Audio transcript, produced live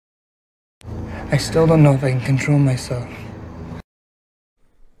I still don't know if I can control myself.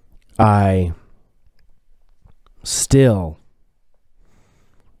 I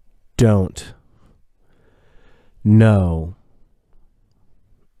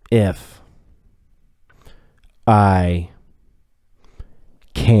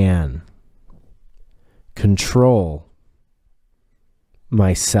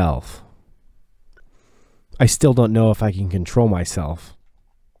still don't know if I can control myself.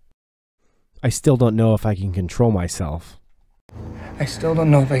 I still don't know if I can control myself. I still don't know if I can control myself. I still don't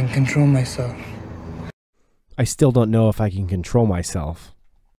know if I can control myself. I still don't know if I can control myself.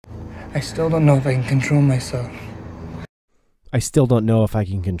 I still don't know if I can control myself. I still don't know if I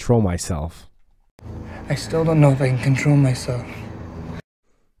can control myself. I still don't know if I can control myself.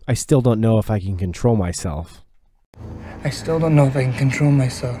 I still don't know if I can control myself. I still don't know if I can control myself. I still don't know if I can control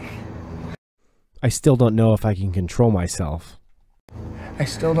myself. I still don't know if I can control myself. I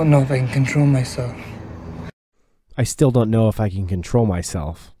still don't know if I can control myself. I still don't know if I can control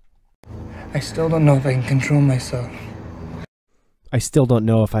myself. I still don't know if I can control myself. I still don't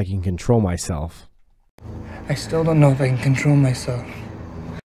know if I can control myself. I still don't know if I can control myself.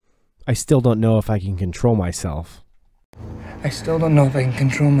 I still don't know if I can control myself. I still don't know if I can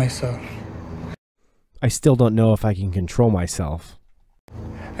control myself. I still don't know if I can control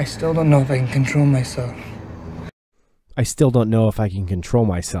myself. I still don't know if I can control myself. I still don't know if I can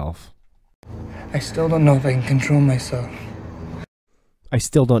control myself. I still don't know if I can control myself. I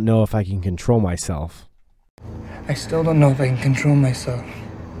still don't know if I can control myself. I still don't know if I can control myself.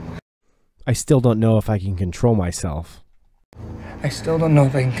 I still don't know if I can control myself. I still don't know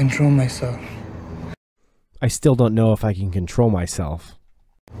if I can control myself. I still don't know if I can control myself.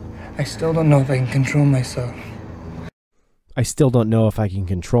 I still don't know if I can control myself. I still don't know if I can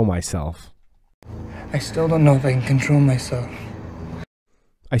control myself. I still don't know if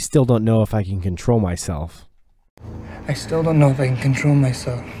I can control myself. I still don't know if I can control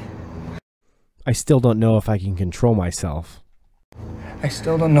myself. I still don't know if I can control myself. I still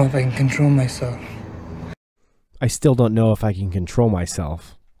don't know if I can control myself. I still don't know if I can control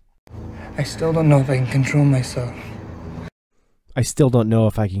myself. I still don't know if I can control myself. I still don't know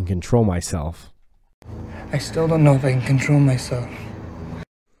if I can control myself. I still don't know if I can control myself.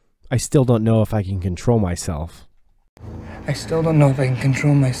 I still don't know if I can control myself. I still don't know if I can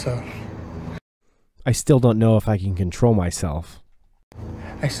control myself. I still don't know if I can control myself.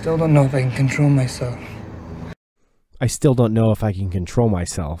 I still don't know if I can control myself. I still don't know if I can control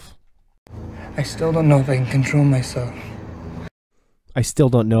myself. I still don't know if I can control myself. I still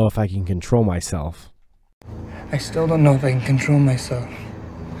don't know if I can control myself. I still don't know if I can control myself.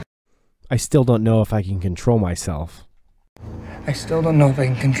 I still don't know if I can control myself. I still don't know if I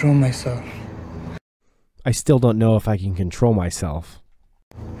can control myself. I still don't know if I can control myself.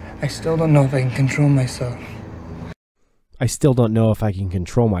 I still don't know if I can control myself. I still don't know if I can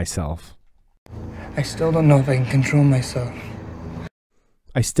control myself. I still don't know if I can control myself.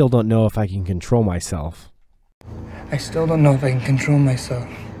 I still don't know if I can control myself. I still don't know if I can control myself.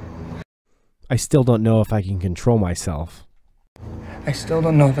 I still don't know if I can control myself.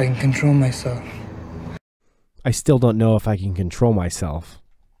 I still don't know if I can control myself. I still don't know if I can control myself. I still don't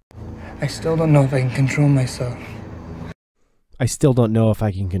know if I can control myself. I still don't know if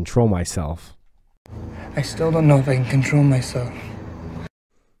I can control myself. I still don't know if I can control myself.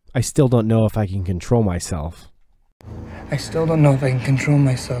 I still don't know if I can control myself. I still don't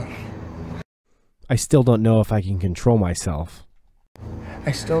know if I can control myself. I still don't know if I can control myself.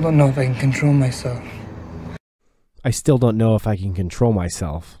 I still don't know if I can control myself. I still don't know if I can control myself.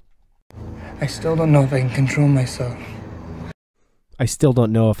 I still don't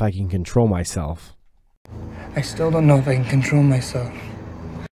know if I can control myself. I still don't know if I can control myself.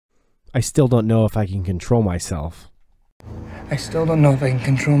 I still don't know if I can control myself. I still don't know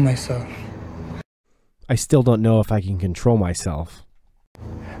if I can control myself. I still don't know if I can control myself.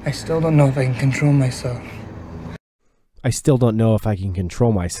 I still don't know if I can control myself. I still don't know if I can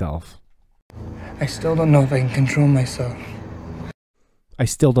control myself. I still don't know if I can control myself. I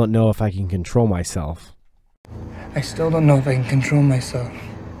still don't know if I can control myself. I still don't know if I can control myself.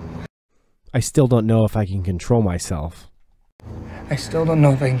 I still don't know if I can control myself. I still don't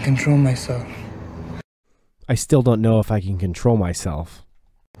know if I can control myself. I still don't know if I can control myself.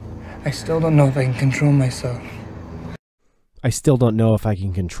 I still don't know if I can control myself. I still don't know if I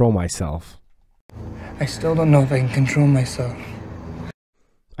can control myself. I still don't know if I can control myself.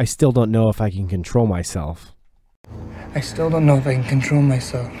 I still don't know if I can control myself. I still don't know if I can control myself. I still don't know if I can control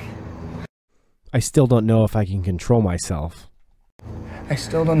myself. I still don't know if I can control myself. I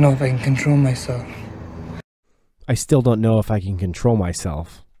still don't know if I can control myself. I still don't know if I can control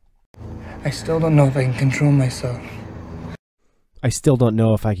myself. I still don't know if I can control myself. I still don't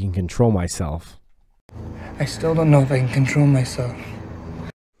know if I can control myself. I still don't know if I can control myself.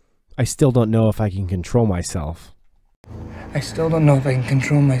 I still don't know if I can control myself. I still don't know if I can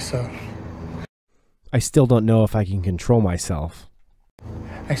control myself. I still don't know if I can control myself.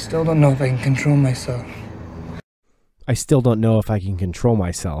 I still don't know if I can control myself. I still don't know if I can control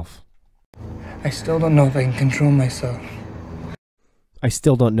myself. I still don't know if I can control myself. I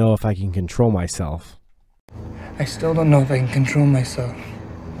still don't know if I can control myself. I still don't know if I can control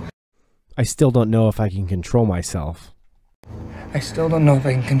myself. I still don't know if I can control myself. I still don't know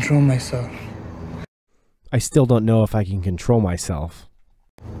if I can control myself. I still don't know if I can control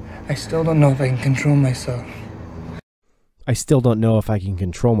myself. I still don't know if I can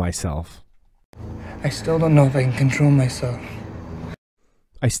control myself. I still don't know if I can control myself.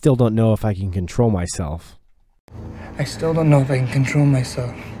 I still don't know if I can control myself. I still don't know if I can control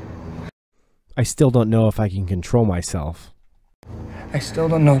myself. I still don't know if I can control myself. I still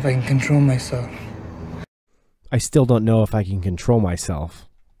don't know if I can control myself. I still don't know if I can control myself.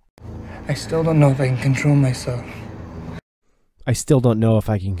 I still don't know if I can control myself. I still don't know if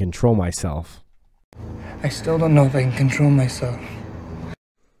I can control myself. I still don't know if I can control myself.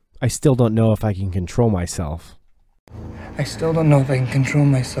 I still don't know if I can control myself. I still don't know if I can control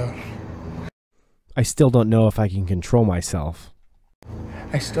myself. I still don't know if I can control myself.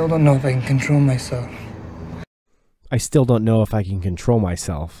 I still don't know if I can control myself. I still don't know if I can control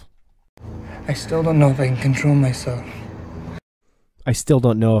myself. I still don't know if I can control myself. I still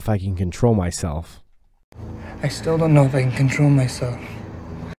don't know if I can control myself. I still don't know if I can control myself.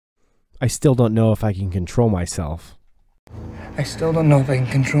 I still don't know if I can control myself. I still don't know if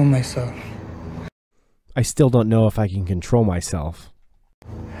I can control myself. I still don't know if I can control myself.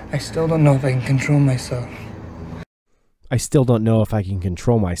 I still don't know if I can control myself. I still don't know if I can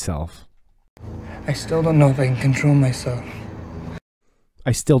control myself. I still don't know if I can control myself.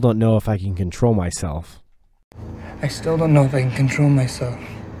 I still don't know if I can control myself. I still don't know if I can control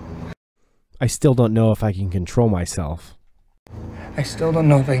myself. I still don't know if I can control myself. I still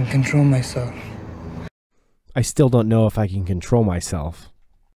don't know if I can control myself. I still don't know if I can control myself.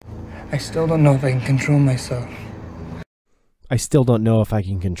 I still don't know if I can control myself. I still don't know if I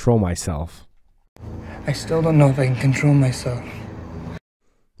can control myself. I still don't know if I can control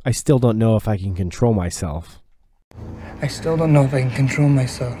myself. I still don't know if I can control myself. I still don't know if I can control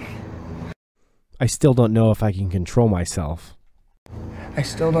myself. I still don't know if I can control myself. I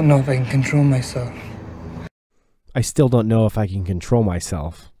still don't know if I can control myself. I still don't know if I can control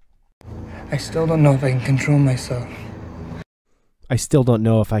myself. I still don't know if I can control myself. I still don't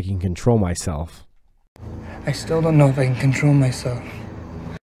know if I can control myself. I still don't know if I can control myself.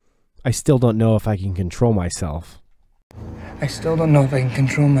 I still don't know if I can control myself. I still don't know if I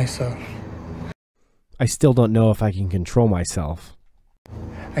can control myself. I still don't know if I can control myself. I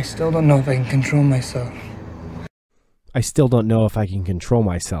still don't know if I can control myself. I still don't know if I can control myself. I still don't know if I can control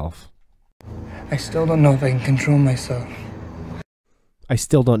myself. I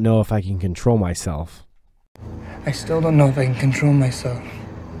still don't know if I can control myself. I still don't know if I can control myself.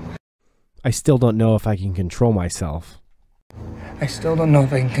 I still don't know if I can control myself. I still don't know if I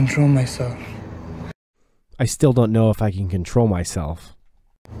can control myself. I still don't know if I can control myself. I still don't know if I can control myself.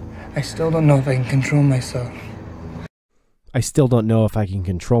 I still don't know if I can control myself. I still don't know if I can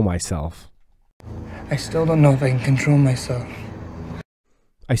control myself. I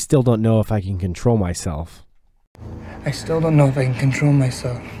still don't know if I can control myself. I still don't know if I can control myself. I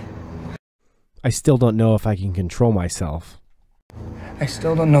still don't know if I can control myself. I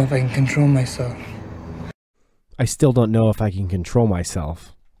still don't know if I can control myself. I still don't know if I can control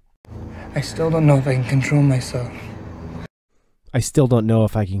myself. I still don't know if I can control myself. I still don't know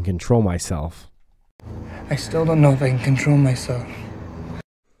if I can control myself. I still don't know if I can control myself.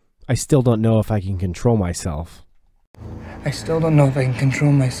 I still don't know if I can control myself. I still don't know if I can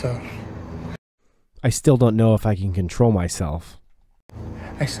control myself. I still don't know if I can control myself.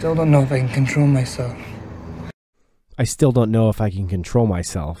 I still don't know if I can control myself. I still don't know if I can control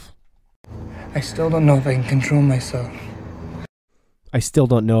myself. I still don't know if I can control myself. I still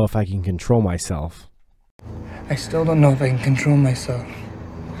don't know if I can control myself. I still don't know if I can control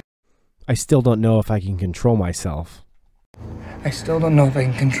myself. I still don't know if I can control myself. I still don't know if I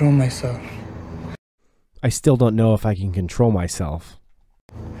can control myself. I still don't know if I can control myself.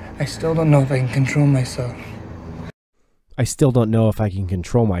 I still don't know if I can control myself. I still don't know if I can control myself. I still don't know if I can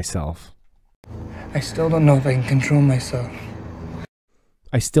control myself. I still don't know if I can control myself.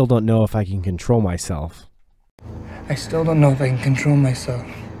 I still don't know if I can control myself. I still don't know if I can control myself.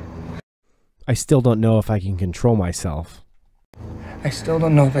 I still don't know if I can control myself. I still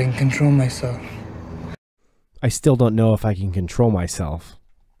don't know if I can control myself. I still don't know if I can control myself.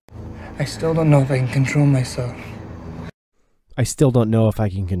 I still don't know if I can control myself. I still don't know if I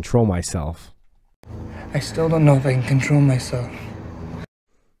can control myself. I still don't know if I can control myself.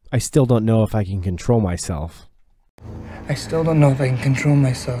 I still don't know if I can control myself. I still don't know if I can control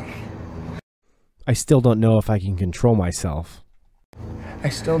myself. I still don't know if I can control myself. I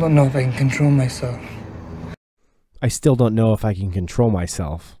still don't know if I can control myself. I still don't know if I can control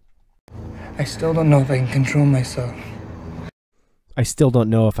myself. I still don't know if I can control myself. I still don't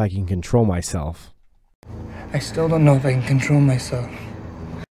know if I can control myself. I still don't know if I can control myself.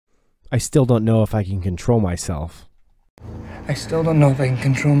 I still don't know if I can control myself. I still don't know if I can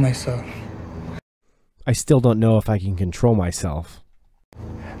control myself. I still don't know if I can control myself.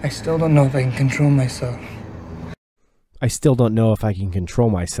 I still don't know if I can control myself. I still don't know if I can control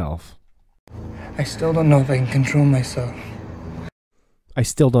myself. I still don't know if I can control myself. I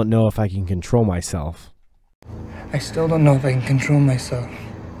still don't know if I can control myself. I still don't know if I can control myself.